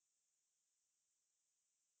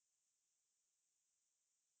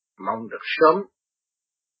mong được sớm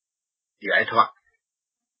giải thoát.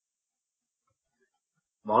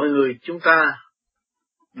 Mọi người chúng ta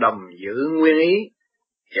đồng giữ nguyên ý,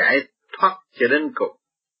 giải thoát cho đến cùng.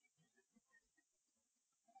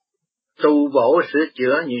 Tu bổ sửa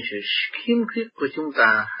chữa những sự khiếm khuyết của chúng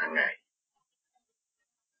ta hàng ngày.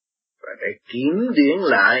 Và để kiểm điểm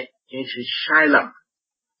lại những sự sai lầm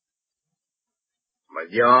mà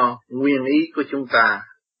do nguyên ý của chúng ta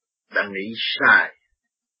đã nghĩ sai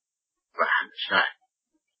và hành sai.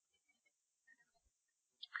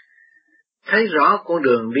 Thấy rõ con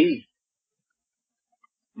đường đi,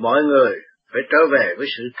 mọi người phải trở về với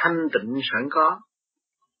sự thanh tịnh sẵn có,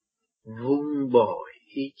 vun bồi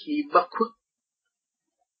ý chí bất khuất,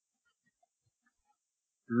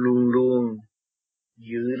 luôn luôn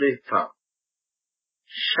giữ lấy phần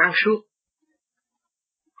sáng suốt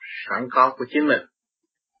sẵn có của chính mình,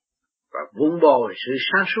 và vun bồi sự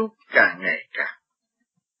sáng suốt càng ngày càng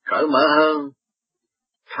cởi mở hơn,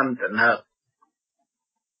 thanh tịnh hơn.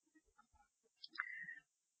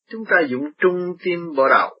 Chúng ta dụng trung tim bộ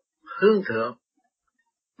đầu, hướng thượng,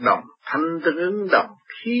 đồng thanh tương ứng, đồng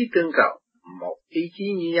khí tương cầu, một ý chí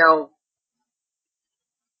như nhau,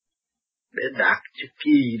 để đạt cho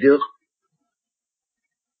kỳ được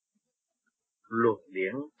luồng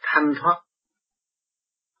điển thanh thoát,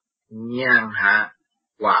 nhàn hạ,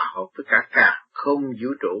 hòa hợp với cả không vũ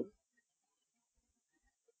trụ,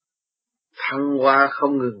 thăng hoa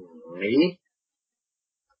không ngừng nghỉ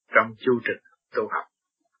trong chu trình tu học.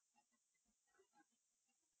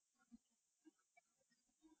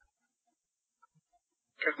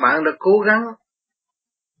 Các bạn đã cố gắng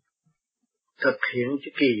thực hiện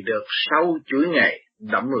cho kỳ được sau chuỗi ngày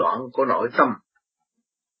động loạn của nội tâm,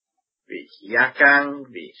 vì gia can,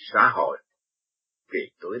 vì xã hội, vì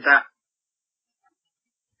tuổi tác.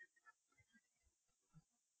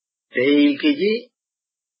 Trì kỳ chí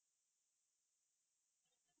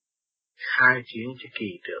khai triển cho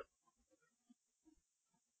kỳ được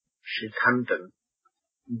sự thanh tịnh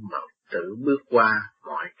mà tự bước qua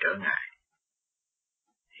mọi trở ngại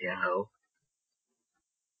hiện hữu.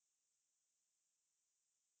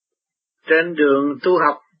 Trên đường tu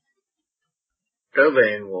học trở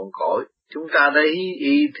về nguồn cội, chúng ta đã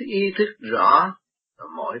ý thức rõ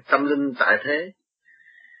mọi tâm linh tại thế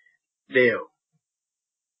đều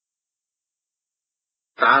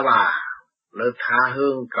ta bà nơi tha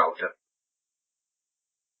hương cầu thực,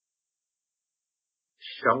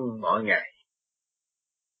 sống mỗi ngày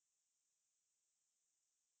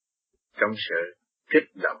trong sự kích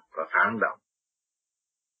động và phản động,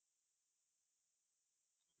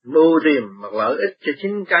 mưu tìm một lợi ích cho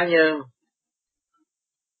chính cá nhân,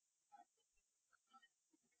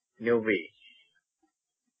 nhưng vì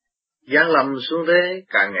giáng lâm xuống thế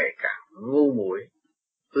càng ngày càng ngu muội,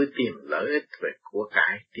 cứ tìm lợi ích về của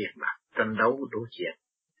cải, tiền bạc, tranh đấu đủ chuyện.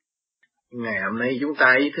 Ngày hôm nay chúng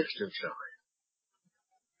ta ý thức được rồi.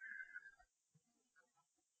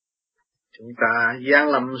 Chúng ta giáng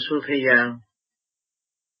lâm xuống thế gian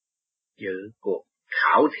dự cuộc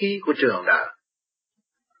khảo thí của trường đời,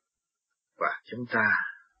 và chúng ta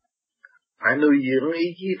phải nuôi dưỡng ý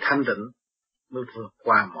chí thanh tịnh mới vượt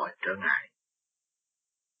qua mọi trở ngại,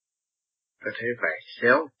 có thể vạch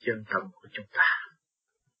xéo chân tâm của chúng ta.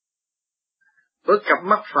 Với cặp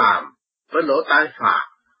mắt phàm, với lỗ tai phàm,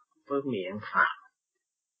 với miệng phàm,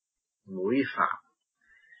 mũi phàm,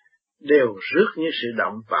 đều rước những sự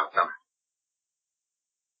động vào tâm.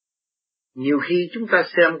 Nhiều khi chúng ta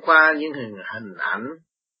xem qua những hình ảnh,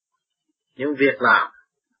 những việc làm,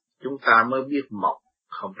 chúng ta mới biết một,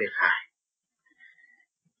 không biết hai.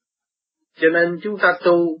 Cho nên chúng ta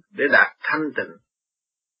tu để đạt thanh tịnh,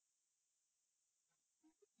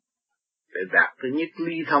 để đạt tới nhất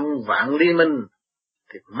ly thông vạn ly minh,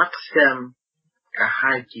 thì mắt xem cả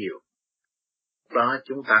hai chiều. Đó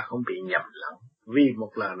chúng ta không bị nhầm lẫn vì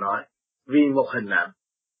một lời nói, vì một hình ảnh.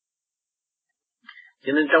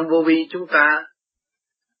 Cho nên trong vô vi chúng ta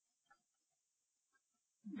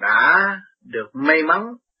đã được may mắn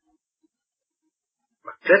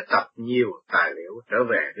và kết tập nhiều tài liệu trở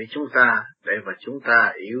về với chúng ta, để mà chúng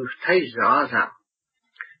ta thấy rõ rằng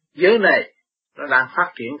giới này nó đang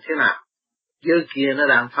phát triển thế nào, giới kia nó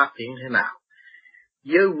đang phát triển thế nào,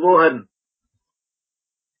 giới vô hình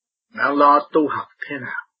đang lo tu học thế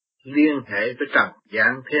nào, liên hệ với trần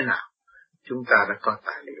gian thế nào. Chúng ta đã có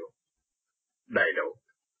tài liệu đầy đủ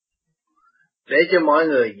để cho mọi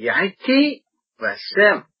người giải trí và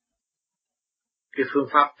xem cái phương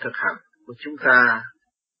pháp thực hành của chúng ta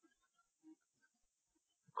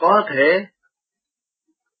có thể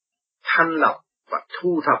thanh lọc và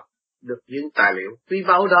thu thập được những tài liệu quý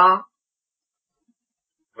báu đó,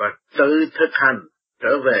 và tự thực hành trở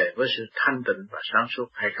về với sự thanh tịnh và sáng suốt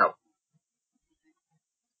hay không.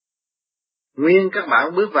 Nguyên các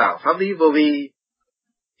bạn bước vào pháp lý vô vi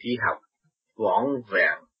chỉ học vỏn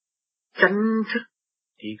vẹn chánh thức,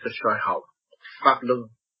 chỉ có soi hồn, pháp luân,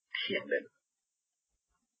 thiền định,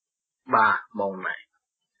 3 môn này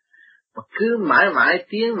mà cứ mãi mãi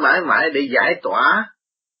tiến mãi mãi để giải tỏa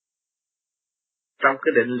trong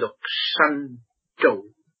cái định luật sanh trụ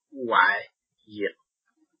hoại diệt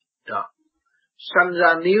đó. Sanh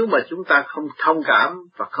ra nếu mà chúng ta không thông cảm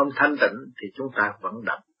và không thanh tịnh thì chúng ta vẫn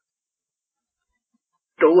động.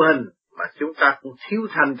 Trụ hình mà chúng ta cũng thiếu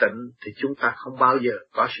thanh tịnh thì chúng ta không bao giờ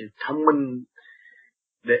có sự thông minh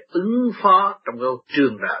để ứng phó trong cái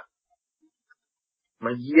trường đời.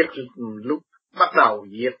 Mà giết lúc bắt đầu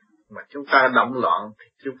giết mà chúng ta động loạn thì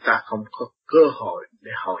chúng ta không có cơ hội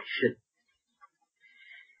để hồi sinh.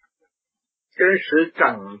 Cái sự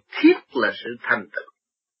cần thiết là sự thanh tịnh.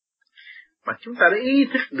 Mà chúng ta đã ý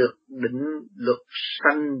thức được định luật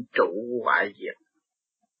sanh trụ hoại diệt.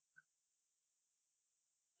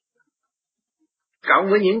 Cộng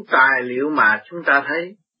với những tài liệu mà chúng ta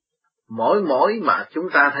thấy, mỗi mà chúng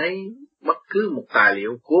ta thấy bất cứ một tài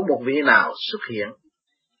liệu của một vị nào xuất hiện,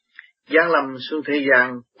 giáng lâm xuống thế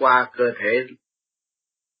gian qua cơ thể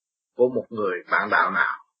của một người bạn đạo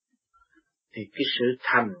nào, thì cái sự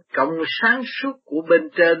thành công sáng suốt của bên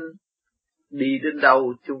trên đi đến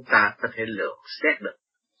đâu chúng ta có thể lượng xét được.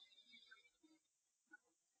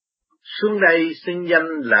 Xuống đây xưng danh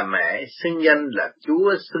là mẹ, xưng danh là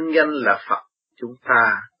Chúa, xưng danh là Phật, chúng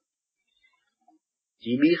ta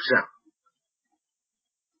chỉ biết rằng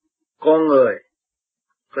con người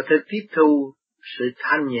có thể tiếp thu sự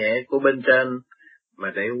thanh nhẹ của bên trên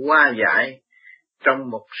mà để hóa giải trong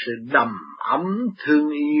một sự đầm ấm thương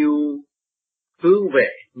yêu hướng về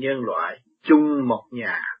nhân loại chung một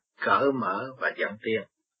nhà cởi mở và dẫn tiến.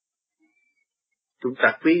 Chúng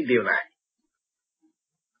ta quý điều này.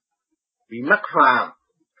 Vì mắc phàm,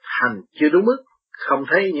 hành chưa đúng mức, không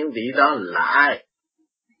thấy những vị đó là ai,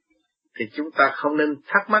 thì chúng ta không nên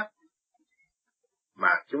thắc mắc, mà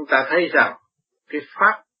chúng ta thấy rằng cái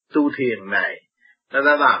pháp tu thiền này nó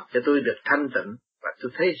đã làm cho tôi được thanh tịnh, và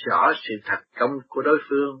tôi thấy rõ sự thành công của đối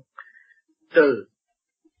phương từ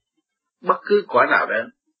bất cứ cõi nào đến.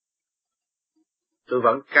 Tôi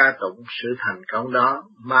vẫn ca tụng sự thành công đó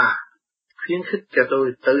mà khuyến khích cho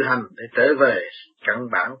tôi tự hành để trở về căn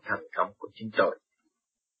bản thành công của chính tôi.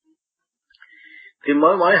 Thì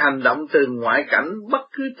mỗi hành động từ ngoại cảnh bất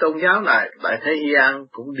cứ tôn giáo này tại Thế gian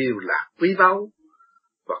cũng đều là quý báu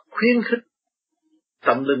và khuyến khích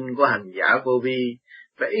tâm linh của hành giả vô vi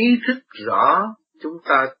và ý thức rõ chúng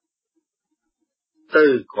ta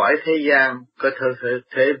từ cõi thế gian có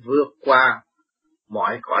thể vượt qua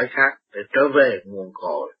mọi cõi khác để trở về nguồn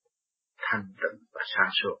cội thanh tịnh và sáng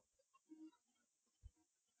suốt.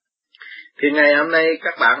 Thì ngày hôm nay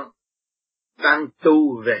các bạn đang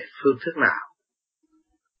tu về phương thức nào?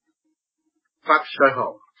 Pháp soi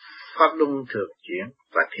hồn, pháp luân thường chuyển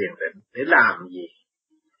và thiền định để làm gì?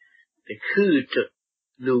 Để khư trực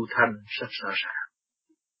lưu thanh rất rõ ràng.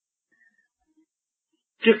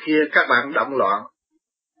 Trước kia các bạn động loạn,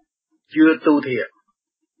 chưa tu thiền,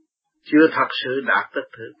 chưa thật sự đạt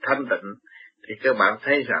được thanh tịnh, thì các bạn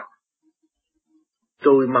thấy rằng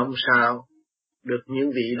tôi mong sao được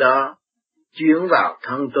những vị đó chuyển vào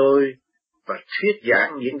thân tôi và thuyết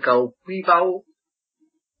giảng những câu quý báu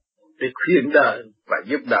để khuyên đời và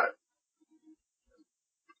giúp đời.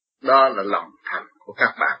 Đó là lòng thành của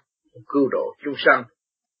các bạn, cứu độ chúng sanh.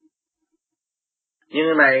 Nhưng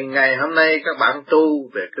ngày hôm nay các bạn tu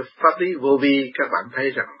về cái pháp lý vô vi, các bạn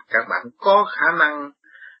thấy rằng các bạn có khả năng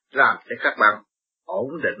làm cho các bạn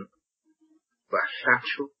ổn định và sáng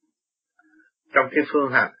suốt trong cái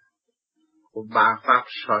phương hành của 3 pháp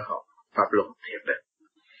soi hồn, pháp luân thiền định.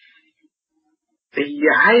 Thì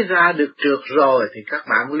giải ra được trượt rồi thì các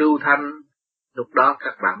bạn lưu thanh, lúc đó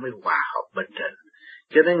các bạn mới hòa hợp bên trên.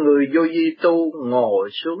 Cho nên người vô vi tu ngồi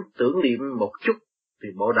xuống tưởng niệm một chút thì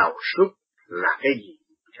bộ đầu rút là cái gì?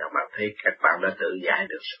 Các bạn thấy các bạn đã tự giải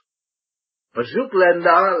được rồi. Và rút lên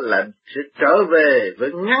đó là sẽ trở về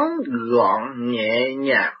với ngắn gọn nhẹ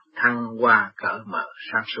nhàng thăng hoa cởi mở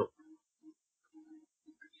sáng suốt.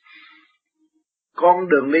 Con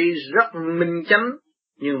đường đi rất minh chánh,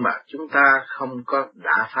 nhưng mà chúng ta không có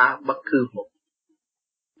đả phá bất cứ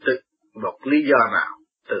một lý do nào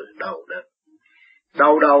từ đầu đến.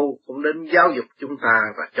 Đầu cũng đến giáo dục chúng ta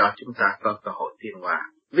và cho chúng ta có cơ hội tiến hóa,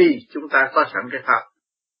 vì chúng ta có sẵn cái pháp.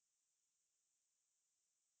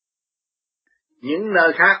 Những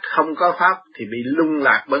nơi khác không có pháp thì bị lung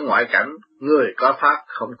lạc bởi ngoại cảnh, người có pháp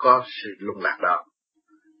không có sự lung lạc đó.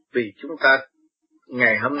 Vì chúng ta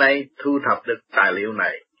ngày hôm nay thu thập được tài liệu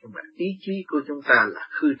này, nhưng mà ý chí của chúng ta là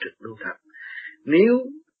khư trực lưu thanh. Nếu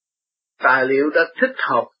tài liệu đã thích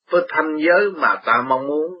hợp với thanh giới mà ta mong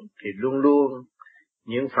muốn thì luôn luôn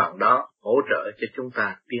những phần đó hỗ trợ cho chúng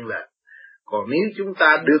ta tiến lên. Còn nếu chúng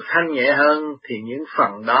ta được thanh nhẹ hơn thì những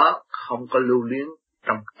phần đó không có lưu luyến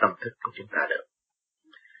trong tâm thức của chúng ta được.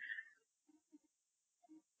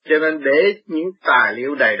 Cho nên để những tài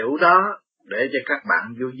liệu đầy đủ đó để cho các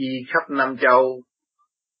bạn vô vi khắp năm châu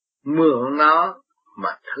mượn nó mà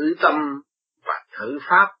thử tâm và thử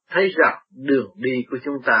pháp, thấy rằng đường đi của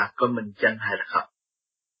chúng ta có minh chân hay là không.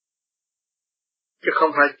 Chứ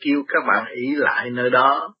không phải kêu các bạn ý lại nơi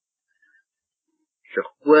đó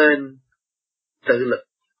rồi quên tự lực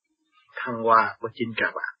thăng hoa của chính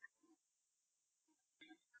các bạn.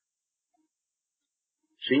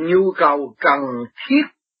 Sự nhu cầu cần thiết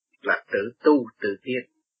là tự tu tự tiến.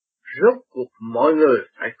 Rốt cuộc mọi người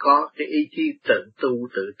phải có cái ý chí tự tu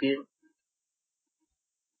tự tiến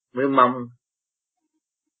mới mong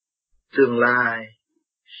tương lai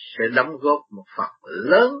sẽ đóng góp một phần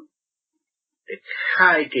lớn để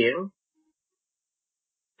khai triển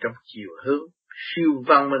trong chiều hướng siêu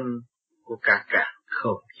văn minh của cả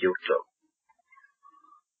không vũ trụ.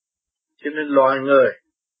 Cho nên loài người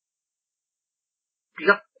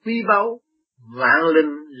rất quý báu, vạn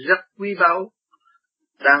linh rất quý báu,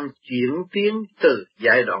 đang chuyển tiến từ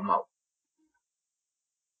giai đoạn 1.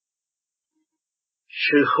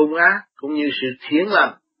 Sự hung ác cũng như sự thiện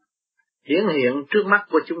lành hiển hiện trước mắt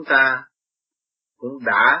của chúng ta cũng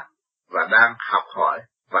đã và đang học hỏi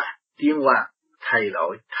và tiến hóa, thay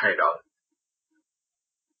đổi.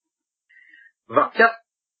 Vật chất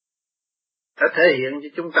đã thể hiện cho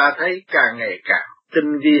chúng ta thấy càng ngày càng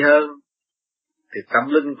tinh vi hơn, thì tâm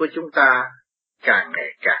linh của chúng ta càng ngày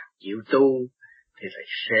càng chịu tu thì lại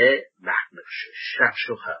sẽ đạt được sự sáng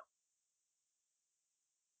suốt hơn.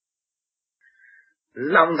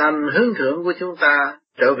 Lòng thành hướng thượng của chúng ta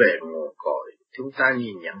trở về nguồn cội, chúng ta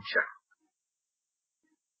nhìn nhận rằng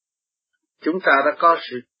chúng ta đã có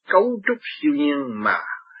sự cấu trúc siêu nhiên mà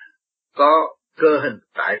có cơ hình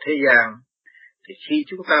tại thế gian, thì khi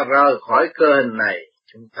chúng ta rời khỏi cơ hình này,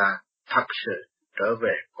 chúng ta thật sự trở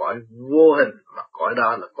về cõi vô hình, mà cõi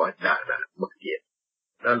đó là cõi trời đời bất diệt,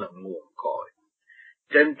 đó là nguồn cội.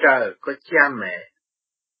 Trên trời có cha mẹ,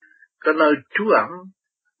 có nơi trú ẩn,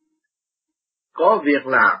 có việc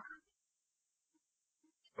làm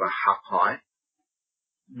và học hỏi,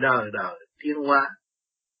 đời đời tiến hóa.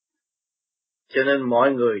 Cho nên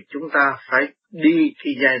mọi người chúng ta phải đi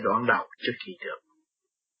cái giai đoạn đầu trước khi được,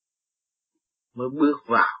 mới bước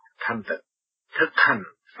vào thanh tịnh, thực hành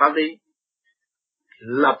pháp lý,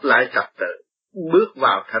 lập lại trật tự, bước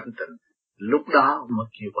vào thanh tịnh, lúc đó mới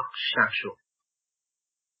kêu bằng sáng suốt.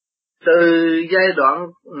 Từ giai đoạn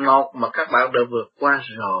 1 mà các bạn đã vượt qua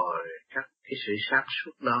rồi, cái sự sáng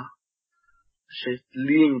suốt đó sẽ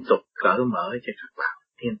liên tục cởi mở cho các bạn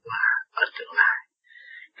tiến hóa ở tương lai.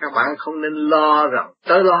 Các bạn không nên lo rằng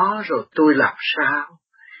tới đó rồi tôi làm sao,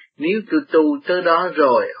 nếu tôi tu tới đó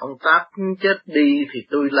rồi ông Táp chết đi thì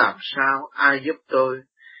tôi làm sao, ai giúp tôi.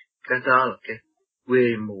 Cái đó là cái quê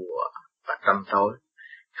mùa và tâm tối,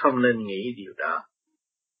 không nên nghĩ điều đó.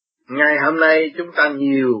 Ngày hôm nay chúng ta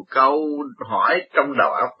nhiều câu hỏi trong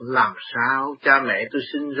đầu óc, làm sao, cha mẹ tôi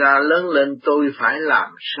sinh ra lớn lên tôi phải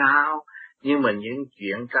làm sao, nhưng mà những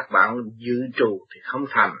chuyện các bạn dự trù thì không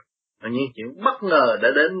thành, và những chuyện bất ngờ đã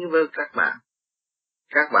đến với các bạn.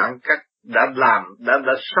 Các bạn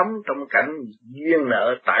đã sống trong cảnh duyên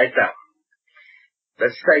nợ tại trần, đã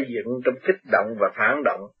xây dựng trong kích động và phản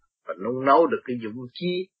động, và nung nấu được cái dũng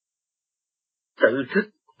chí tự thức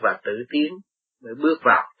và tự tiến, mới bước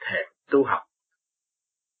vào thềm tu học,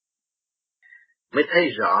 mới thấy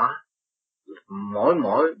rõ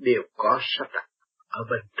mỗi đều có sắp đặt ở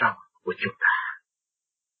bên trong của chúng ta.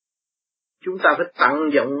 Chúng ta phải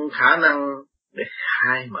tận dụng khả năng để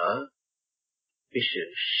khai mở cái sự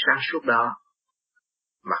sáng suốt đó,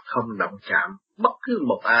 mà không động chạm bất cứ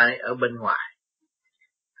một ai ở bên ngoài.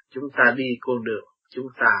 Chúng ta đi con đường chúng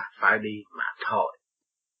ta phải đi mà thôi.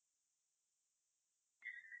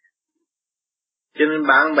 Cho nên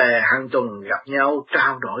bạn bè hàng tuần gặp nhau,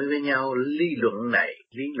 trao đổi với nhau lý luận này,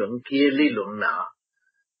 lý luận kia, lý luận nọ,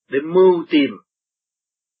 để mưu tìm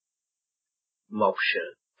một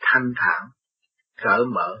sự thanh thản, cởi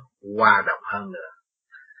mở, hòa đồng hơn nữa,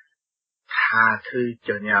 tha thứ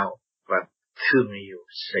cho nhau và thương yêu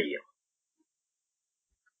xây dựng.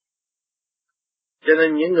 Cho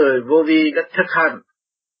nên những người vô vi đã thực hành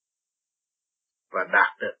và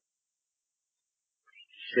đạt được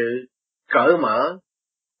sự cởi mở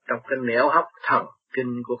trong cái nẻo hấp thần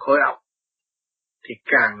kinh của khối óc, thì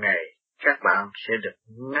càng ngày các bạn sẽ được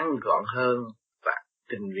ngắn gọn hơn và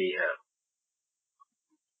tinh vi hơn.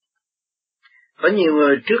 Có nhiều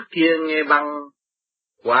người trước kia nghe băng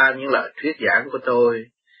qua những lời thuyết giảng của tôi,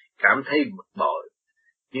 cảm thấy bực bội,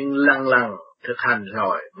 nhưng lần lần thực hành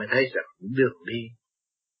rồi mới thấy rằng đường đi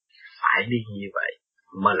phải đi như vậy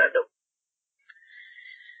mới là đúng.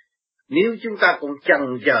 Nếu chúng ta cũng chần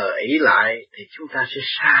chờ ý lại thì chúng ta sẽ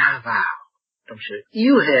sa vào trong sự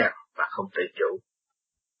yếu hèn và không tự chủ.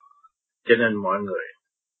 Cho nên mọi người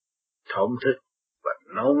thổn thức và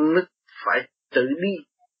nôn nức phải tự đi,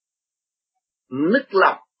 nức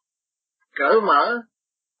lòng, cởi mở,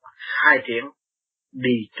 khai triển,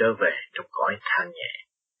 đi trở về trong cõi thanh nhẹ.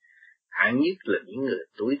 Hạng nhất là những người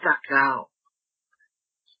tuổi tác cao,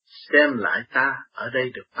 xem lại ta ở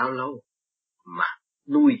đây được bao lâu mà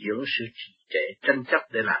nuôi dưỡng sự trì trệ tranh chấp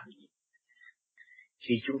để làm gì.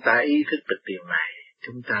 Khi chúng ta ý thức được điều này,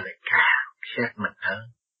 chúng ta lại càng xét mình hơn.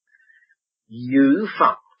 Giữ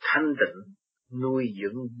phần thanh tịnh, nuôi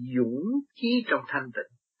dưỡng dũng chí trong thanh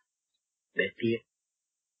tịnh để tiến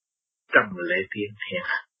trong lễ tiến hiện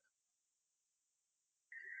hành.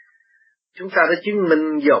 Chúng ta đã chứng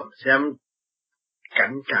minh dòm xem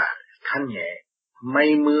cảnh trời thanh nhẹ,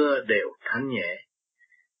 mây mưa đều thanh nhẹ,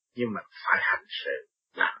 nhưng mà phải hành sự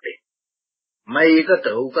làm việc. Mây có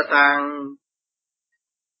tụ có tan,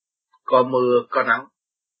 có mưa có nắng,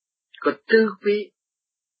 có tứ quý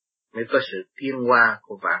mới có sự tiến hóa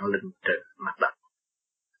của vạn linh trên mặt đất.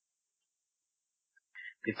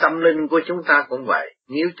 Thì tâm linh của chúng ta cũng vậy,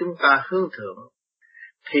 nếu chúng ta hướng thượng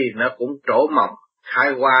thì nó cũng trổ mộng,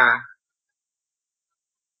 khai hoa,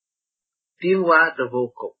 tiến hóa tới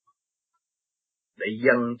vô cùng, để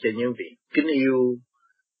dâng cho những vị kính yêu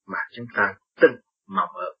mà chúng ta từng mong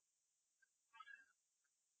ước.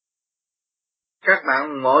 Các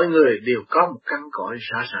bạn mỗi người đều có một căn cõi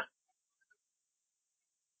rõ rệt.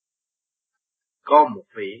 Có một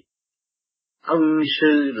vị ân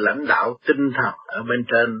sư lãnh đạo tinh thần ở bên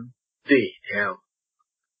trên, tùy theo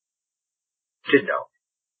trình độ.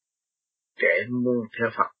 Kẻ muốn theo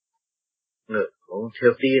Phật, người muốn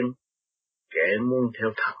theo tiên, kẻ muốn theo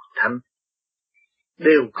thần thánh,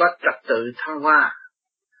 đều có trật tự thăng hoa.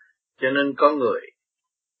 Cho nên có người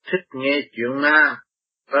thích nghe chuyện ma,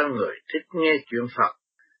 có người thích nghe chuyện Phật,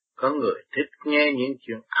 có người thích nghe những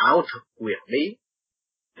chuyện ảo thuật quyền bí.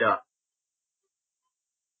 Đó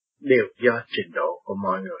đều do trình độ của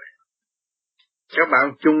mọi người. Các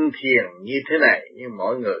bạn chung thiền như thế này, nhưng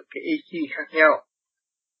mỗi người cái ý chí khác nhau,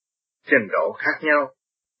 trình độ khác nhau,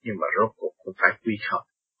 nhưng mà rốt cuộc cũng phải quy không.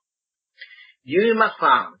 Dưới mắt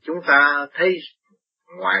phàm chúng ta thấy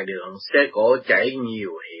ngoài đường xe cộ chạy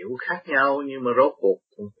nhiều hiệu khác nhau, nhưng mà rốt cuộc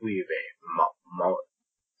cũng quy về một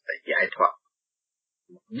là giải thoát,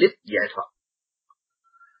 mục đích giải thoát.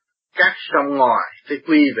 Các sông ngoài phải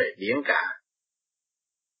quy về biển cả,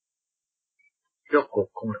 rốt cuộc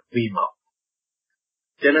cũng là quy một.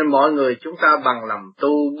 Cho nên mọi người chúng ta bằng lòng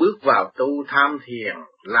tu, bước vào tu tham thiền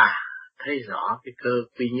là thấy rõ cái cơ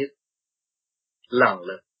quy nhất, lần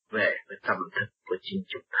lượt về với tâm thức của chính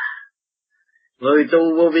chúng ta. Người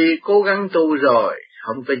tu vô vi cố gắng tu rồi,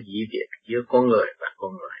 không có dị biệt giữa con người và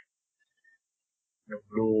con người. Nó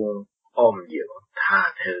luôn ôm dưỡng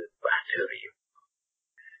tha thứ và thương yêu,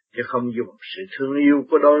 chứ không dùng sự thương yêu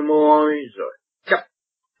của đôi môi rồi chấp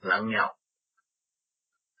lẫn nhau.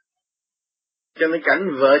 Cho nên cảnh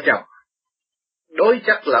vợ chồng đối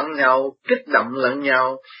chất lẫn nhau, kích động lẫn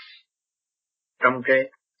nhau trong cái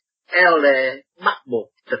eo lê bắt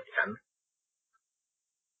buộc tình cảnh,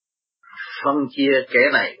 phân chia kẻ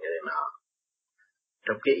này người nọ,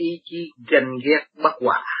 trong cái ý chí ganh ghét bất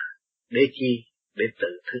hòa, để chi? Để tự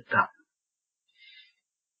thức tâm.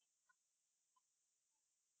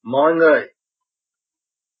 Mọi người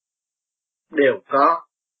đều có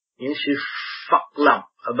những sự phật lòng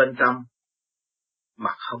ở bên trong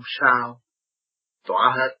mà không sao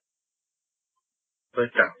tỏa hết với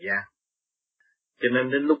trần gian. Cho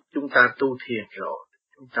nên đến lúc chúng ta tu thiền rồi,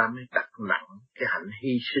 chúng ta mới đặt nặng cái hạnh hy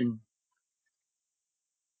sinh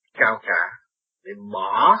cao cả để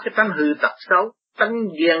bỏ cái tánh hư tật xấu. Tánh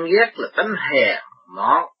ghen ghét là tánh hèn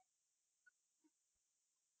mọn,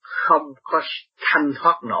 không có thanh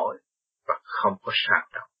thoát nổi và không có sáng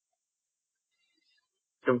động.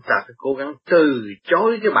 Chúng ta phải cố gắng từ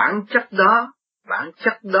chối cái bản chất đó. Bản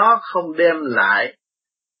chất đó không đem lại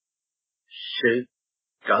sự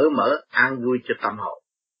cởi mở an vui cho tâm hồn,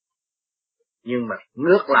 nhưng mà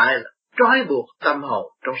ngược lại là trói buộc tâm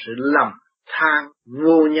hồn trong sự lầm than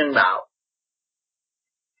vô nhân đạo.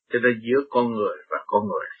 Cho nên giữa con người và con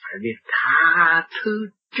người phải biết tha thứ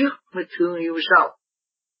trước mới thương yêu sau.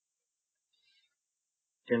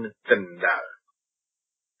 Cho nên tình đời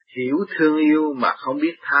hiểu thương yêu mà không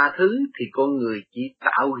biết tha thứ thì con người chỉ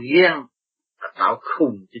tạo ghen và tạo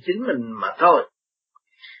khùng cho chính mình mà thôi.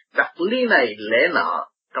 Đặt lý này lẽ nọ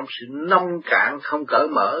trong sự nông cạn, không cởi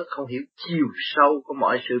mở, không hiểu chiều sâu của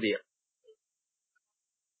mọi sự việc,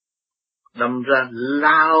 đâm ra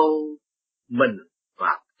lao mình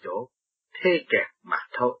vào chỗ thế kẹt mà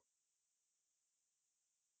thôi.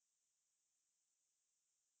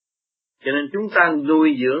 Cho nên chúng ta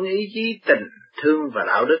nuôi dưỡng ý chí tình thương và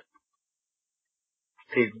đạo đức,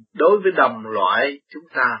 thì đối với đồng loại chúng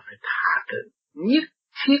ta phải tha thứ. Nhất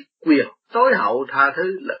thiết quyền tối hậu tha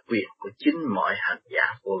thứ là quyền của chính mọi hành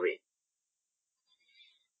giả vô vị.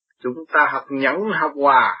 Chúng ta học nhẫn học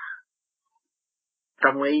hòa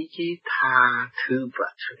trong ý chí tha thứ và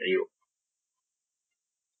thương yêu,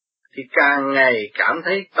 thì càng ngày cảm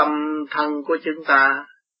thấy tâm thân của chúng ta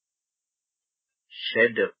sẽ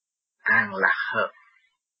được an lạc hơn.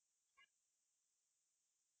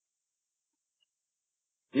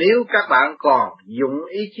 Nếu các bạn còn dùng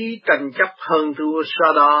ý chí tranh chấp hơn thua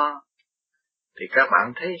so đo, thì các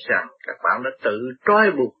bạn thấy rằng các bạn đã tự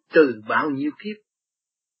trói buộc từ bao nhiêu kiếp.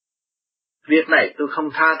 Việc này tôi không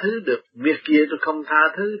tha thứ được, việc kia tôi không tha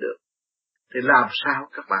thứ được, thì làm sao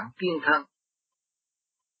các bạn tiến thân?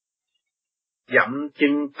 Dậm chân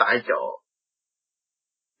tại chỗ,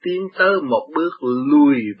 tiến tới một bước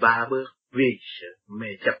lùi ba bước vì sự mê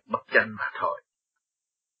chấp bất chánh mà thôi.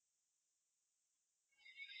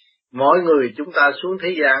 Mỗi người chúng ta xuống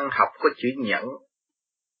thế gian học có chữ nhẫn,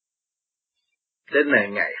 đến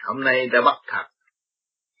ngày hôm nay đã bắt thật.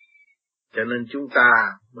 Cho nên chúng ta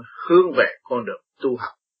mới hướng về con đường tu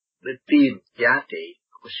học để tìm giá trị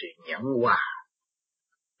của sự nhẫn hòa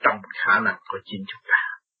trong khả năng của chính chúng ta.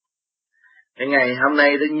 Ngày hôm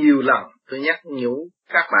nay đã nhiều lần tôi nhắc nhủ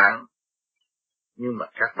các bạn, nhưng mà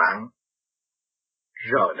các bạn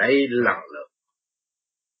rồi đây lần lượt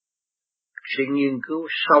sẽ nghiên cứu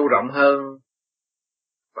sâu rộng hơn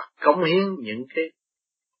và cống hiến những cái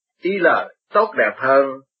ý lời tốt đẹp hơn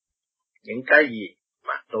những cái gì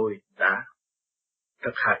mà tôi đã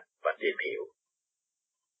thực hành và tìm hiểu.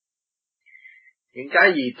 Những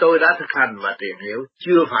cái gì tôi đã thực hành và tìm hiểu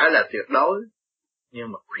chưa phải là tuyệt đối,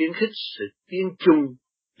 nhưng mà khuyến khích sự tiến chung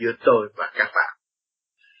giữa tôi và các bạn.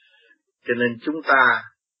 Cho nên chúng ta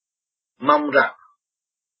mong rằng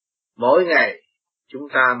mỗi ngày chúng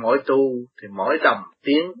ta mỗi tu thì mỗi đồng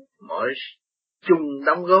tiếng, mỗi chung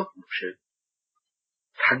đóng góp một sự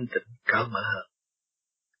thanh tịnh cởi mở hơn,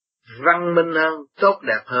 văn minh hơn, tốt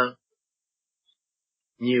đẹp hơn.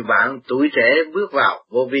 Nhiều bạn tuổi trẻ bước vào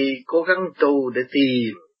vô vi cố gắng tu để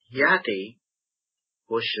tìm giá trị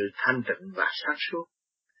của sự thanh tịnh và sáng suốt,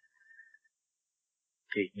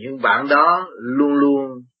 thì những bạn đó luôn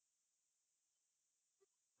luôn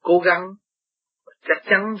cố gắng và chắc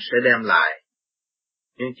chắn sẽ đem lại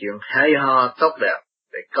những chuyện hay ho tốt đẹp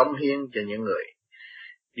để cống hiến cho những người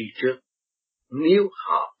đi trước, nếu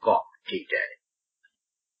họ còn trì trệ.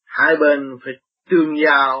 Hai bên phải tương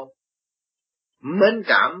giao, mến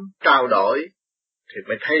cảm, trao đổi thì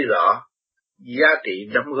mới thấy rõ giá trị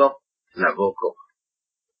đóng góp là vô cùng.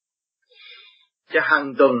 Cho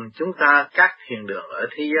hàng tuần chúng ta các thiền đường ở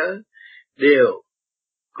thế giới đều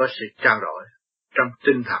có sự trao đổi trong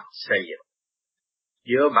tinh thần xây dựng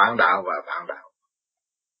giữa bạn đạo và bạn đạo.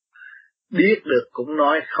 Biết được cũng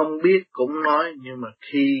nói, không biết cũng nói, nhưng mà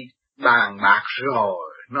khi bàn bạc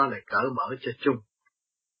rồi nó lại cởi mở cho chung,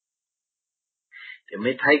 thì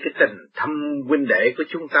mới thấy cái tình thâm huynh đệ của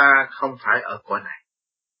chúng ta không phải ở cõi này.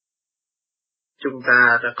 Chúng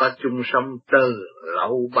ta đã có chung sống từ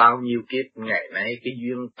lâu bao nhiêu kiếp, ngày nay cái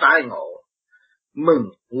duyên tái ngộ, mừng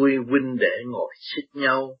vui huynh đệ ngồi xích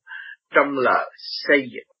nhau trong lời xây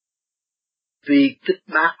dựng. Tuy kích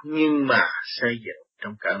bác nhưng mà xây dựng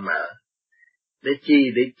trong cởi mở. Để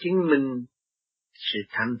chi? Để chứng minh sự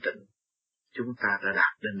thanh tịnh chúng ta đã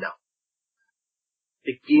đạt đến đâu.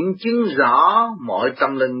 Để kiểm chứng rõ mọi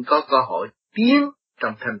tâm linh có cơ hội tiến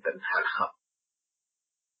trong thanh tịnh hay không.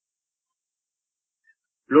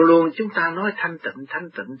 Luôn luôn chúng ta nói thanh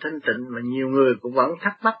tịnh mà nhiều người cũng vẫn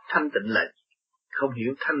thắc mắc thanh tịnh là gì, không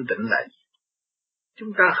hiểu thanh tịnh là gì. Chúng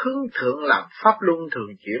ta hướng thượng làm pháp luân thường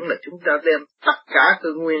chuyển là chúng ta đem tất cả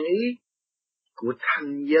cái nguyên ý của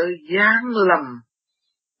thanh giới giáng lâm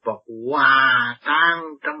và hòa tan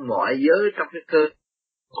trong mọi giới trong cái cơ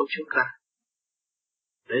của chúng ta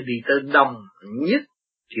để đi tới đồng nhất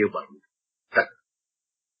kiểu bận tịnh.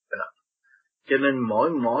 Cho nên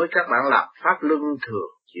mỗi các bạn làm pháp luân thường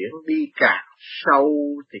chuyển đi càng sâu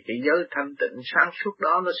thì cái giới thanh tịnh sáng suốt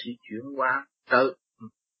đó nó sẽ chuyển qua tới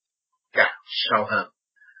càng sâu hơn.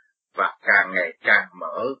 và càng ngày càng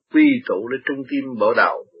mở quy tụ đến trung tim bộ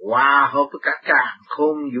đầu, hòa hợp với cả càn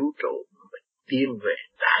khôn vũ trụ và tiến về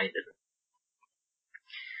đại định.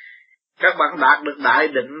 Các bạn đạt được đại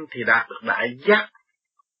định thì đạt được đại giác,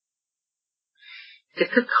 cái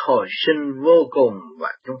thức hồi sinh vô cùng, và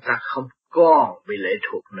chúng ta không còn bị lệ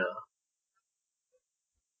thuộc nữa.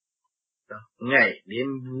 Đó. Ngày đêm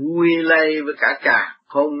vui lây với cả càn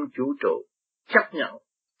khôn vũ trụ, chấp nhận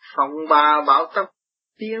phong ba bão táp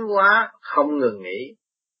tiến hóa không ngừng nghỉ,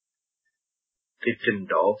 thì trình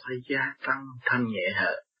độ phải gia tăng thanh nhẹ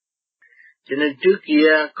hơn. Cho nên trước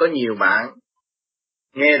kia có nhiều bạn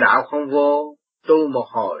nghe đạo không vô, tu một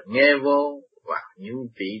hồi nghe vô, và những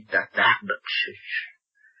vị đã đạt được sự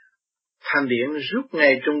thanh điển rút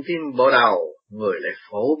ngay trong tim bộ đầu, người lại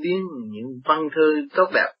phổ biến những văn thư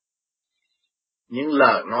tốt đẹp, những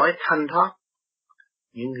lời nói thanh thoát,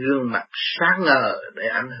 những gương mặt sáng ngời để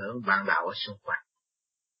ảnh hưởng bạn đạo ở xung quanh.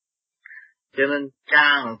 Cho nên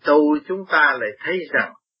càng tu chúng ta lại thấy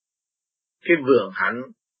rằng cái vườn hạnh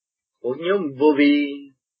của nhóm vô vi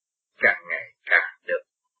càng ngày càng được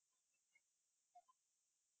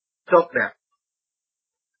tốt đẹp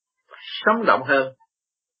và sống động hơn.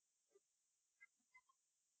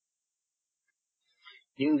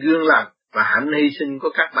 Những gương lành và hạnh hy sinh của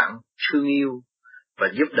các bạn thương yêu và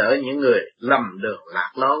giúp đỡ những người lầm đường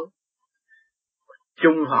lạc lối,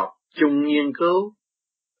 chung học, chung nghiên cứu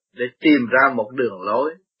để tìm ra một đường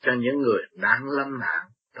lối cho những người đang lâm nạn.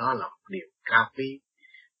 Đó là một điều cao quý.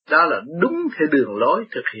 Đó là đúng theo đường lối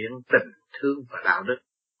thực hiện tình thương và đạo đức.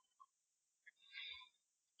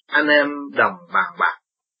 Anh em đồng bàn bạc,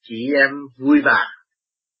 chị em vui bà,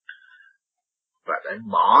 và để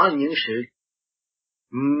bỏ những sự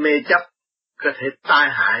mê chấp có thể tai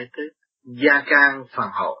hại tới gia can phần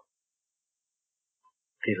hồn,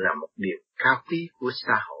 thì là một điều cao quý của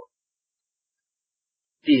xã hội.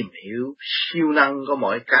 Tìm hiểu siêu năng của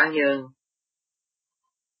mỗi cá nhân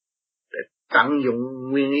để tận dụng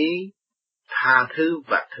nguyên ý tha thứ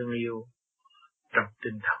và thương yêu trong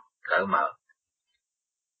tinh thần cởi mở.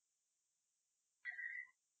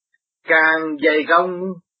 Càng dày công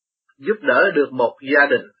giúp đỡ được một gia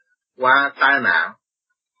đình qua tai nạn,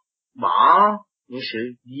 bỏ những sự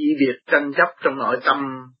di biệt tranh chấp trong nội tâm,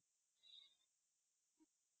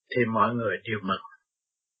 thì mọi người đều mừng.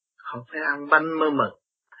 Không phải ăn bánh mới mừng,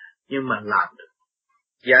 nhưng mà làm được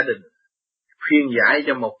gia đình, khuyên giải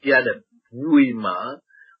cho một gia đình vui mở,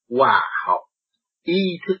 hòa hợp, ý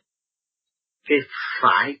thức cái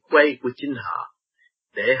phải quay của chính họ,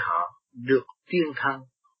 để họ được tiên thân,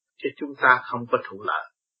 chứ chúng ta không có thụ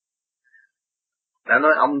lợi. Đã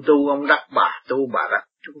nói ông tu ông đắc, bà tu bà đắc,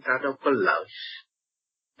 chúng ta đâu có lợi,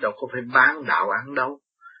 đâu có phải bán đạo ăn đâu.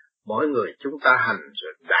 Mỗi người chúng ta hành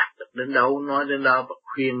rồi đạt được đến đâu, nói đến đó, và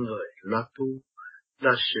khuyên người lo tu,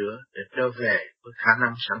 lo sửa để trở về với khả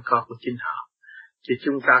năng sẵn có của chính họ. Chứ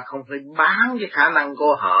chúng ta không phải bán cái khả năng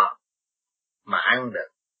của họ mà ăn được.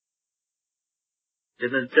 Cho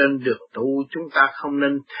nên trên đường tu chúng ta không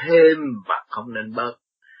nên thêm và không nên bớt.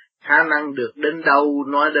 Khả năng được đến đâu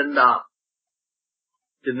nói đến đó.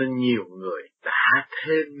 Cho nên nhiều người đã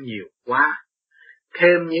thêm nhiều quá.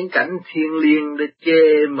 Thêm những cảnh thiên liêng để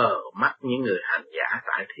che mờ mắt những người hành giả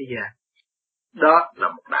tại thế gian. Đó là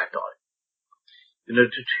một đại tội. Cho nên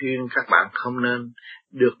tôi khuyên các bạn không nên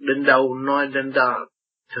được đến đâu nói đến đó,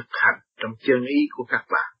 thực hành trong chân ý của các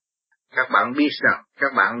bạn. Các bạn biết rằng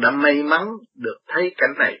các bạn đã may mắn được thấy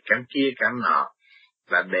cảnh này, cảnh kia, cảnh nọ,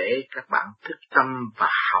 là để các bạn thức tâm và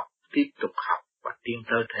học, tiếp tục học và tiến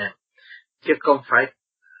tới thêm. Chứ không phải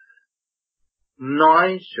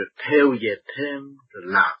nói rồi theo dệt thêm, rồi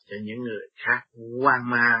làm cho những người khác hoang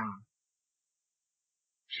mang,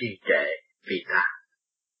 trì trệ vì ta.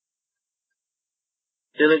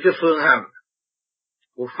 Cho nên cái phương hành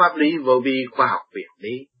của pháp lý vô vi, khoa học viện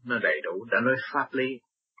lý nó đầy đủ. Đã nói pháp lý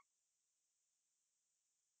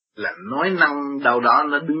là nói năng đâu đó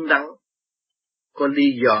nó đứng đắn, có lý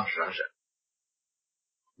do rõ rệt.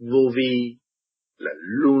 Vô vi là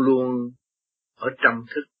luôn luôn ở trong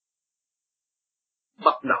thức,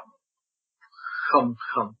 bất động,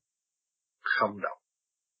 không động,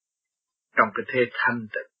 trong cái thế thanh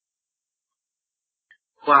tịnh.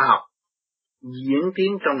 Khoa học diễn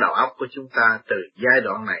tiến trong đầu óc của chúng ta từ giai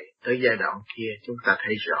đoạn này tới giai đoạn kia, chúng ta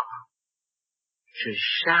thấy rõ sự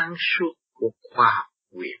sáng suốt của khoa học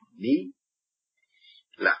huyền lý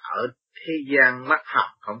là ở thế gian mắt phạm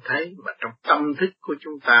không thấy, mà trong tâm thức của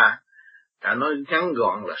chúng ta, đã nói ngắn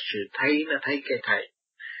gọn là sự thấy nó thấy cái thầy.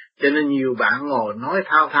 Cho nên nhiều bạn ngồi nói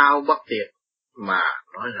thao thao bất tuyệt mà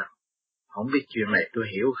nói rằng không biết chuyện này tôi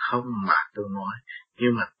hiểu không mà tôi nói,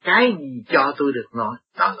 nhưng mà cái gì cho tôi được nói,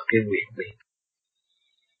 đó là cái quyền bí.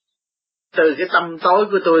 Từ cái tâm tối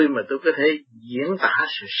của tôi mà tôi có thể diễn tả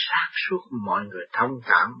sự sáng suốt, mọi người thông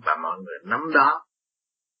cảm và mọi người nắm đó,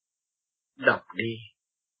 đọc đi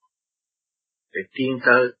để tiến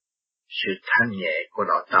tới sự thanh nhẹ của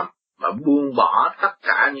nội tâm và buông bỏ tất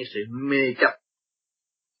cả những sự mê chấp,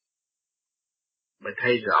 mới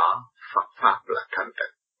thấy rõ Phật Pháp là thanh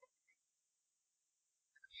tịnh.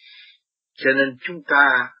 Cho nên chúng ta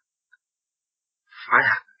phải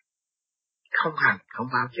hành, không hành không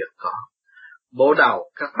bao giờ có. Bộ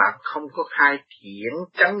đầu các bạn không có khai triển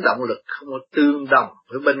chấn động lực, không có tương đồng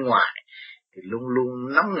với bên ngoài thì luôn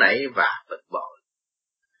luôn nóng nảy và bực bội.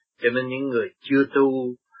 Cho nên những người chưa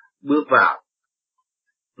tu bước vào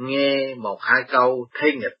nghe một hai câu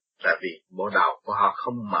thấy nghịch là vì bộ đầu của họ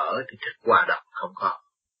không mở thì thực qua động không có.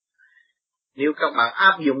 Nếu các bạn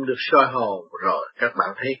áp dụng được soi hồn rồi các bạn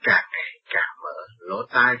thấy càng ngày càng mở, lỗ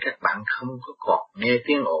tai các bạn không có còn nghe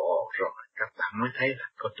tiếng ồ rồi các bạn mới thấy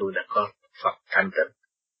là tôi đã có Phật thanh tịnh.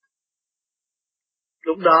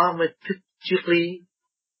 Lúc đó mới thích triết lý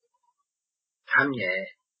thanh nhẹ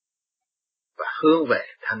và hướng về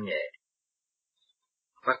thanh nhẹ.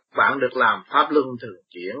 Các bạn được làm pháp luân thường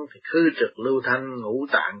chuyển thì khư trực lưu thanh ngũ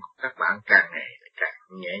tạng của các bạn càng ngày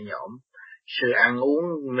càng nhẹ nhõm. Sự ăn uống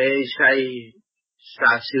mê say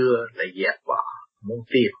xa xưa lại dẹp bỏ, muốn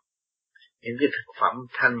tìm những cái thực phẩm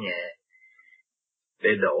thanh nhẹ để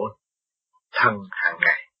đổ thân hàng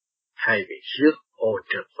ngày thay vì rước ô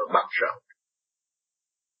trực và bận rộn.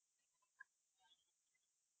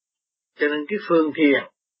 Cho nên cái phương thiền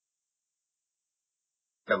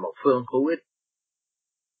là một phương hữu ích,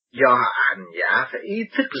 do hành giả phải ý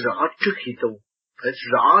thức rõ trước khi tu, phải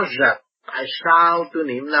rõ ràng tại sao tôi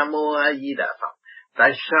niệm Nam Mô A Di Đà Phật,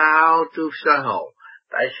 tại sao tôi soi hồn,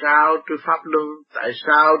 tại sao tôi pháp luân, tại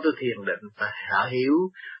sao tôi thiền định, phải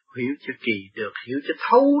hiểu cho kỳ được, hiểu cho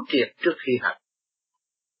thấu triệt trước khi hành.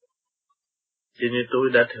 Cho nên tôi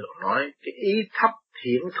đã thường nói cái ý thấp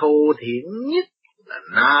thiện thô thiện nhất là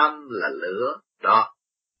nam là lửa đó,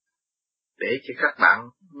 để cho các bạn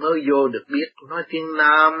mới vô được biết nói tiếng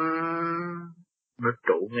nam nó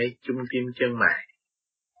trụ ngay trung tim chân mày,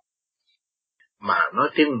 mà nói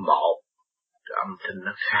tiếng một thì âm thanh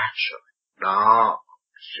nó khác rồi. Đó,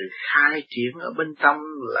 sự khai triển ở bên trong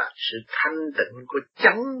là sự thanh tịnh của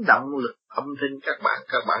chấn động lực âm thanh các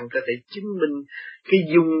bạn có thể chứng minh cái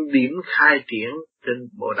dung điểm khai triển trên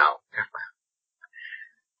bộ đầu các bạn.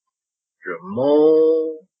 Rồi mô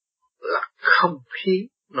là không khí,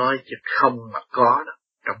 nói chứ không mà có đó,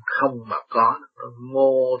 trong không mà có đó.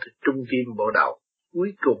 Mô thì trung tim bộ đầu,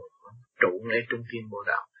 cuối cùng trụ ngay trung tim bộ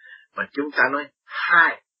đầu. Mà chúng ta nói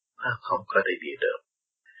hai, không có thể biết được.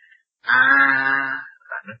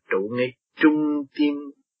 Là nó trụ ngay trung tim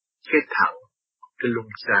cái thận, cái luân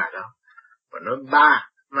xa đó. Và nói ba,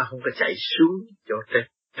 nó không có chạy xuống chỗ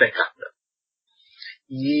trái cặp được.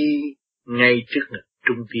 Di ngay trước ngực,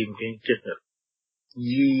 trung tim cái trước ngực.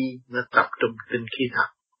 Di nó tập trung tinh khí thật,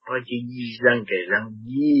 nói chỉ di răng kề răng,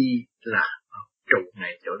 di là nó trụ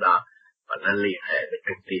ngay chỗ đó và nó liên hệ với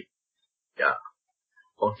trung tim.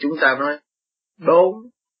 Còn chúng ta nói 4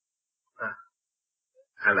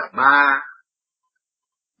 hay là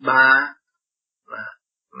 3 là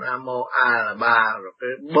Nam Mô A là 3, rồi cái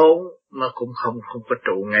 4 nó cũng không có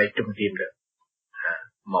trụ ngay trung tim được.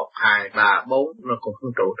 1, 2, 3, 4 nó cũng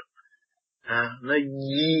không trụ được. Nó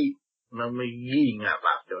di, nó mới ghi ngả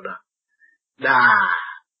vào chỗ đó. Đà,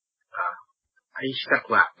 ấy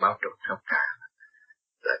sắc lạc bao trùm khắp cả.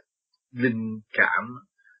 Là linh cảm,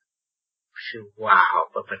 sự hòa hợp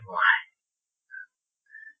ở bên ngoài.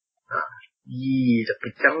 Di là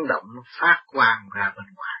cái chấn động nó phát quang ra bên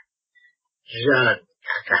ngoài. Rền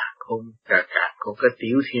cả khôn cái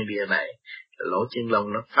tiểu thiên địa này, lỗ chân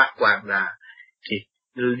lông nó phát quang ra thì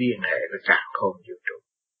nó liên hệ với cả khôn vũ trụ.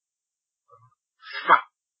 Phật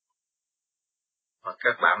mà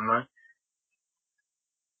các bạn nói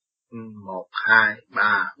 1, 2,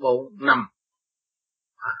 3, 4, 5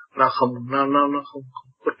 nó không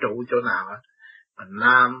có trụ chỗ nào hết.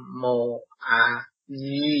 Nam Mô A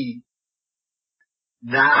Di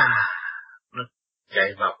Đà nó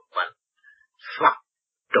chạy vòng quanh. Phật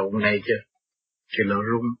trụ này chứ thì nó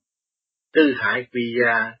rung. Tư hải quy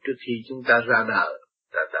gia trước khi chúng ta ra đời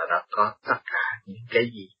đã có tất cả những cái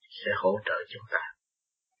gì sẽ hỗ trợ chúng ta.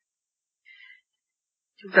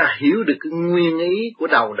 Chúng ta hiểu được cái nguyên ý của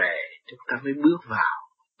đầu đề, chúng ta mới bước vào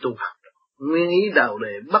tu học. Nguyên ý đầu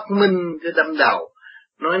đề bất minh cái đâm đầu,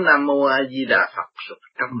 nói Nam Mô A Di Đà Phật, rồi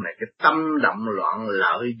trong này cái tâm động loạn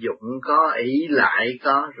lợi dụng có, ý lại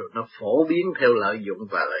có, rồi nó phổ biến theo lợi dụng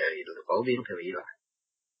và phổ biến theo ý lại.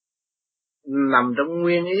 Nằm trong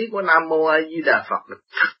nguyên ý của Nam Mô A Di Đà Phật là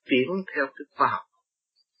thực tiễn theo cái khoa học.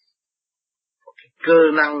 cơ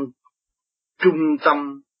năng trung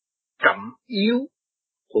tâm trọng yếu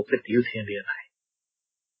của cái tiểu thiên địa này.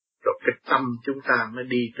 Rồi cái tâm chúng ta mới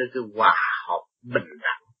đi tới cái hòa hợp bình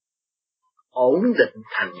đẳng, ổn định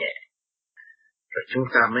thanh nhẹ. Rồi chúng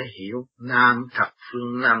ta mới hiểu nam thập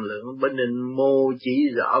phương nam lượng bên định mô chỉ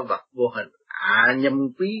rõ vật vô hình, nhâm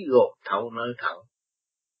quý gột thấu nơi thận.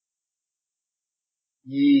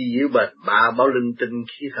 Di giữ bền ba bảo linh tinh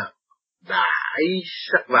khí thần, đại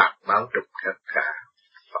sắc vạc bảo trục khắc khả.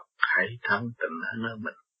 Phật hãy thanh tịnh ở nơi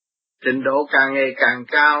mình. Trình độ càng ngày càng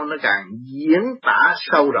cao, nó càng diễn tả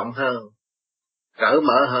sâu rộng hơn, cởi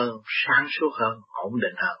mở hơn, sáng suốt hơn, ổn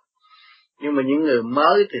định hơn. Nhưng mà những người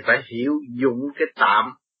mới thì phải hiểu dụng cái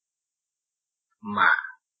tạm mà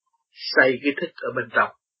xây cái thức ở bên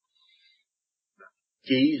trong,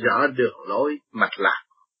 chỉ rõ đường lối mạch lạc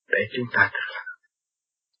để chúng ta thực hành.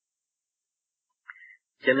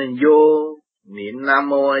 Cho nên vô niệm Nam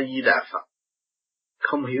Mô A Di Đà Phật,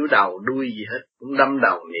 không hiểu đầu đuôi gì hết, cũng đâm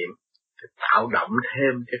đầu niệm, thì tạo động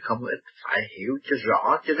thêm chứ không ít, phải hiểu cho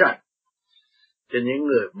rõ cho rành. Cho những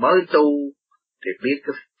người mới tu thì biết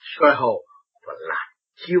cái soi hồn và làm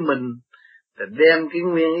chiếu minh, để đem cái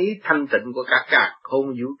nguyên ý thanh tịnh của cả càn khôn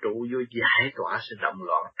vũ trụ vô giải tỏa sự động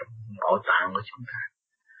loạn trong nội tạng của chúng ta.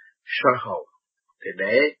 Soi hồn thì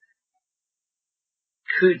để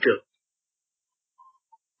khư trực,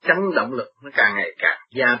 chấn động lực nó càng ngày càng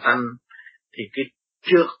gia tăng, thì cái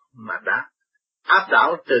trước mà đã áp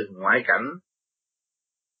đảo từ ngoại cảnh,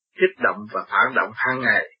 kích động và phản động hàng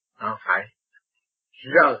ngày, nó phải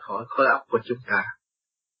rời khỏi khối óc của chúng ta,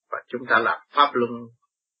 và chúng ta làm pháp luân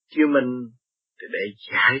chiếu minh để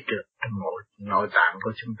giải được trong nội tạng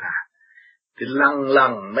của chúng ta. Thì lần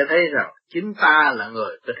lần mới thấy rằng chính ta là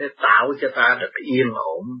người có thể tạo cho ta được yên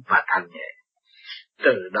ổn và thanh nhẹ.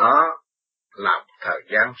 Từ đó làm thời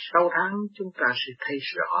gian 6 tháng chúng ta sẽ thấy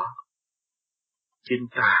rõ chính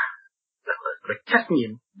ta là người có trách nhiệm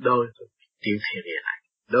đối với tiểu thiên địa này,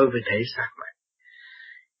 đối với thể xác này.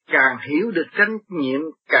 Càng hiểu được trách nhiệm,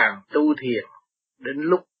 càng tu thiền, đến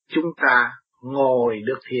lúc chúng ta ngồi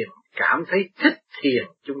được thiền, cảm thấy thích thiền,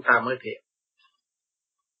 chúng ta mới thiền.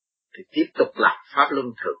 Thì tiếp tục làm pháp luân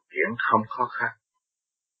thường chuyển không khó khăn.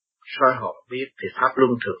 Soi hồn biết thì pháp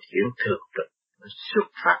luân thường chuyển thường trực, nó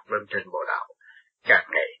xuất phát lên trên bộ đạo, càng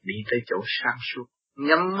ngày đi tới chỗ sáng suốt,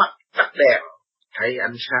 nhắm mắt tắt đèn, thấy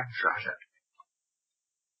ánh sáng rõ rệt.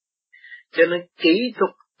 Cho nên kỹ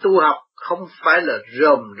thuật tu học không phải là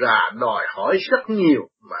rườm rà đòi hỏi rất nhiều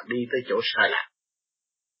mà đi tới chỗ sai lạc.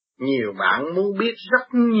 Nhiều bạn muốn biết rất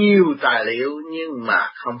nhiều tài liệu nhưng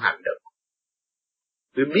mà không hành được.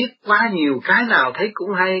 Vì biết quá nhiều, cái nào thấy cũng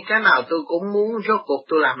hay, cái nào tôi cũng muốn, rốt cuộc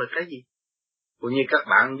tôi làm được cái gì? Cũng như các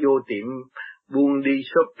bạn vô tiệm buôn đi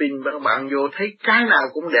shopping, các bạn vô thấy cái nào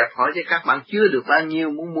cũng đẹp, hỏi cho các bạn chưa được bao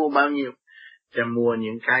nhiêu, muốn mua bao nhiêu. Cho mua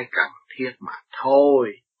những cái cần thiết mà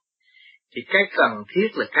thôi. Thì cái cần thiết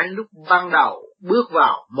là cái lúc ban đầu bước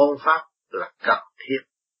vào môn pháp là cần thiết.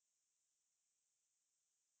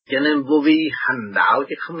 Cho nên vô vi hành đạo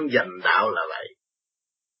chứ không giành đạo là vậy.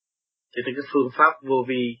 Cho nên cái phương pháp vô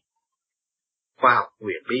vi khoa học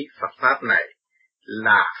huyền bí Phật pháp này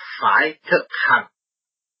là phải thực hành,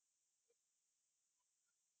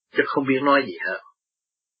 chứ không biết nói gì hơn.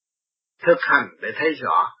 Thực hành để thấy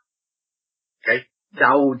rõ. Cái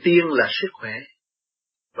đầu tiên là sức khỏe,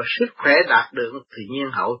 và sức khỏe đạt được thì nhiên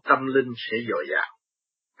hậu tâm linh sẽ dồi dào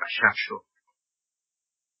và sáng suốt.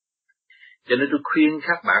 Cho nên tôi khuyên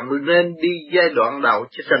các bạn nên đi giai đoạn đầu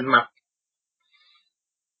cho rành mạch.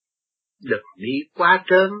 Đừng đi quá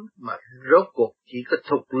trớn mà rốt cuộc chỉ có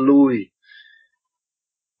thụt lùi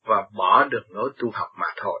và bỏ được nỗi tu học mà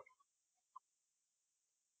thôi.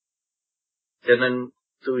 Cho nên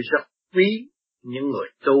tôi rất quý những người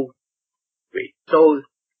tu, vì tôi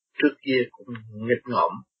trước kia cũng nghịch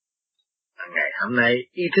ngợm. Ngày hôm nay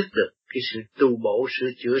ý thức được cái sự tu bổ, sửa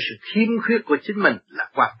chữa, sự khiếm khuyết của chính mình là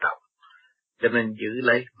quan trọng. Cho nên giữ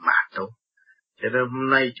lấy mà tu. Cho nên hôm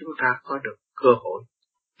nay chúng ta có được cơ hội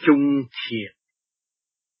chung thiền,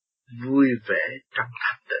 vui vẻ trong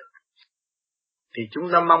thanh tịnh. Thì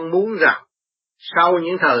chúng ta mong muốn rằng sau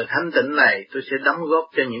những thời thanh tịnh này tôi sẽ đóng góp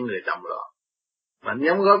cho những người động loạn. Mà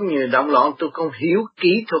đóng góp người động loạn tôi không hiểu kỹ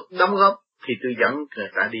thuật đóng góp thì tôi dẫn người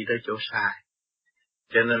ta đi tới chỗ sai.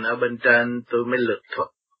 Cho nên ở bên trên tôi mới lực thuật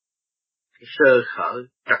cái sơ khởi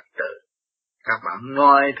trật tự. Các bạn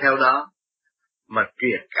noi theo đó mà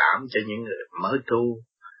truyền cảm cho những người mới tu,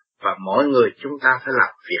 và mỗi người chúng ta phải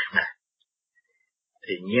làm việc này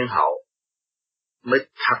thì nhiên hậu mới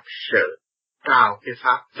thật sự trao cái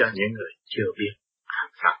pháp cho những người chưa biết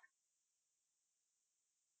hành pháp.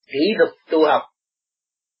 Kỹ thuật tu học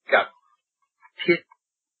cần thiết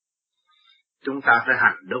chúng ta phải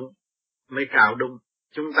hành đúng mới cao đúng.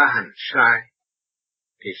 Chúng ta hành sai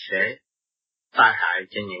thì sẽ tai hại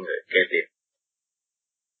cho những người kế tiếp.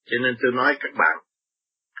 Cho nên tôi nói các bạn,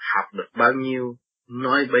 học được bao nhiêu,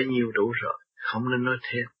 nói bấy nhiêu đủ rồi, không nên nói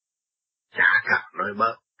thêm, chả cần nói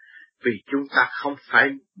bớt. Vì chúng ta không phải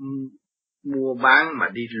mua bán mà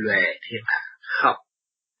đi lòe thiên hạ, không.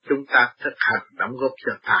 Chúng ta thực hành đóng góp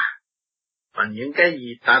cho ta. Và những cái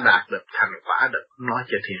gì ta đạt được, thành quả được, nói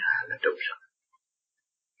cho thiên hạ là đủ rồi.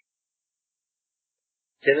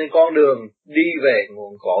 Cho nên con đường đi về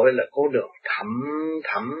nguồn cội là con đường thẳm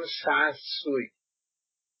thẳm xa xôi.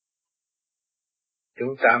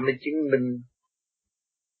 Chúng ta mới chứng minh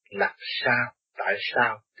làm sao, tại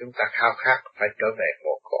sao chúng ta khao khát phải trở về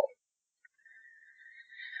nguồn cội.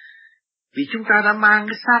 Vì chúng ta đã mang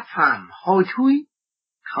cái xác phàm hôi thối,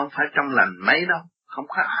 không phải trong lành mấy đâu, không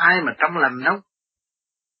có ai mà trong lành đâu.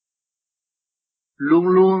 Luôn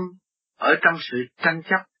luôn ở trong sự tranh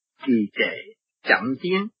chấp, trì trệ, chậm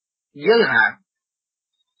tiến, giới hạn.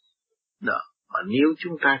 Đó, mà nếu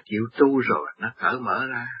chúng ta chịu tu rồi, nó cởi mở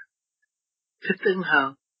ra, thích ứng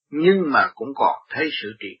hơn, nhưng mà cũng còn thấy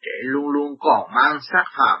sự trì trệ, luôn luôn còn mang xác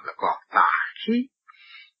phàm là còn tà khí,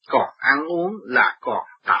 còn ăn uống là còn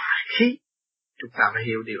tà khí. Chúng ta phải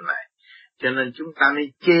hiểu điều này. Cho nên chúng ta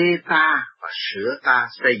nên chê ta và sửa ta,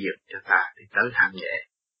 xây dựng cho ta thì tới thanh nhẹ.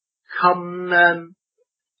 Không nên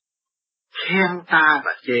khen ta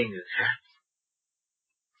và chê người khác.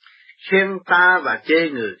 Khen ta và chê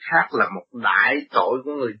người khác là một đại tội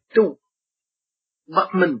của người tu. Bất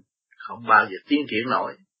minh, không bao giờ tiến triển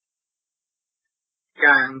nổi.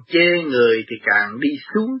 Càng chê người thì càng đi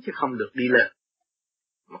xuống chứ không được đi lên.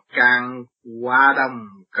 Mà càng hòa đồng,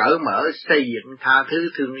 cởi mở, xây dựng, tha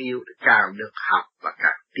thứ, thương yêu thì càng được học và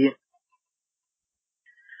càng tiến.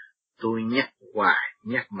 Tôi nhắc hoài,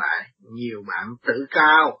 nhắc mãi, nhiều bạn tự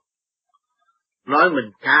cao. Nói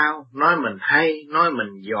mình cao, nói mình hay, nói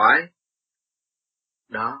mình giỏi.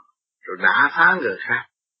 Đó, rồi đả phá người khác.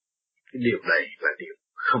 Cái điều này là điều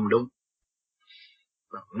không đúng.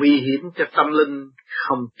 Và nguy hiểm cho tâm linh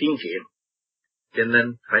không tiến triển. Cho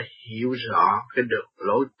nên phải hiểu rõ cái đường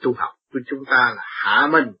lối tu học của chúng ta là hạ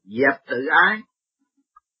mình, dẹp tự ái,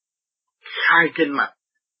 khai kinh mạch,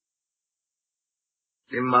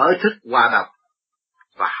 để mở thức hòa đồng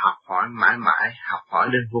và học hỏi mãi mãi, học hỏi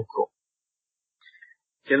đến vô cùng.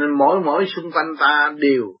 Cho nên mỗi xung quanh ta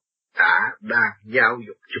đều đang giáo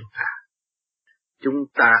dục chúng ta. Chúng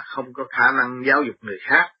ta không có khả năng giáo dục người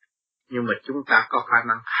khác, nhưng mà chúng ta có khả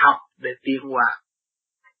năng học để tiến hóa.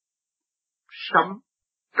 Sống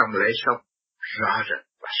trong lễ sống rõ rệt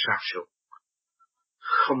và sáng suốt.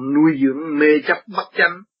 Không nuôi dưỡng mê chấp bất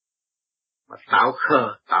chánh, mà tạo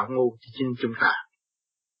khờ, tạo ngu cho chính chúng ta.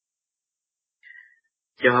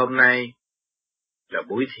 Cho hôm nay là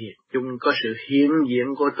buổi thiền chung có sự hiện diện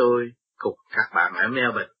của tôi cùng các bạn ở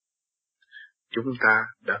Melbourne. Chúng ta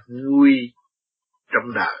đã vui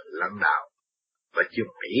trong đời lãnh đạo và dùng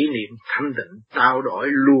ý niệm thanh tịnh trao đổi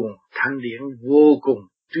luồng thanh điển vô cùng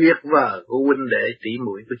tuyệt vời của huynh đệ tỷ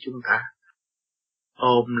muội của chúng ta,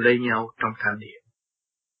 ôm lấy nhau trong thanh điển,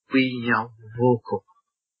 quy nhau vô cùng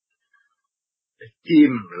để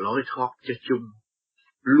tìm lối thoát cho chung,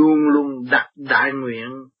 luôn luôn đặt đại nguyện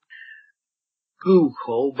cứu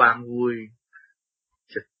khổ ban vui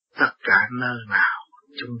cho tất cả nơi nào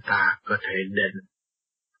chúng ta có thể đến.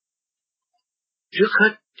 Trước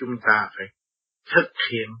hết chúng ta phải thực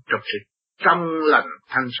hiện trong sự trong lành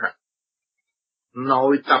thanh sạch,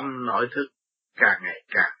 nội tâm nội thức càng ngày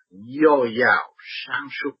càng dồi dào, sáng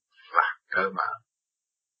suốt và cởi mở.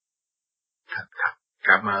 Thật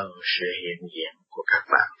cảm ơn sự hiện diện của các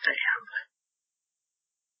bạn thầy.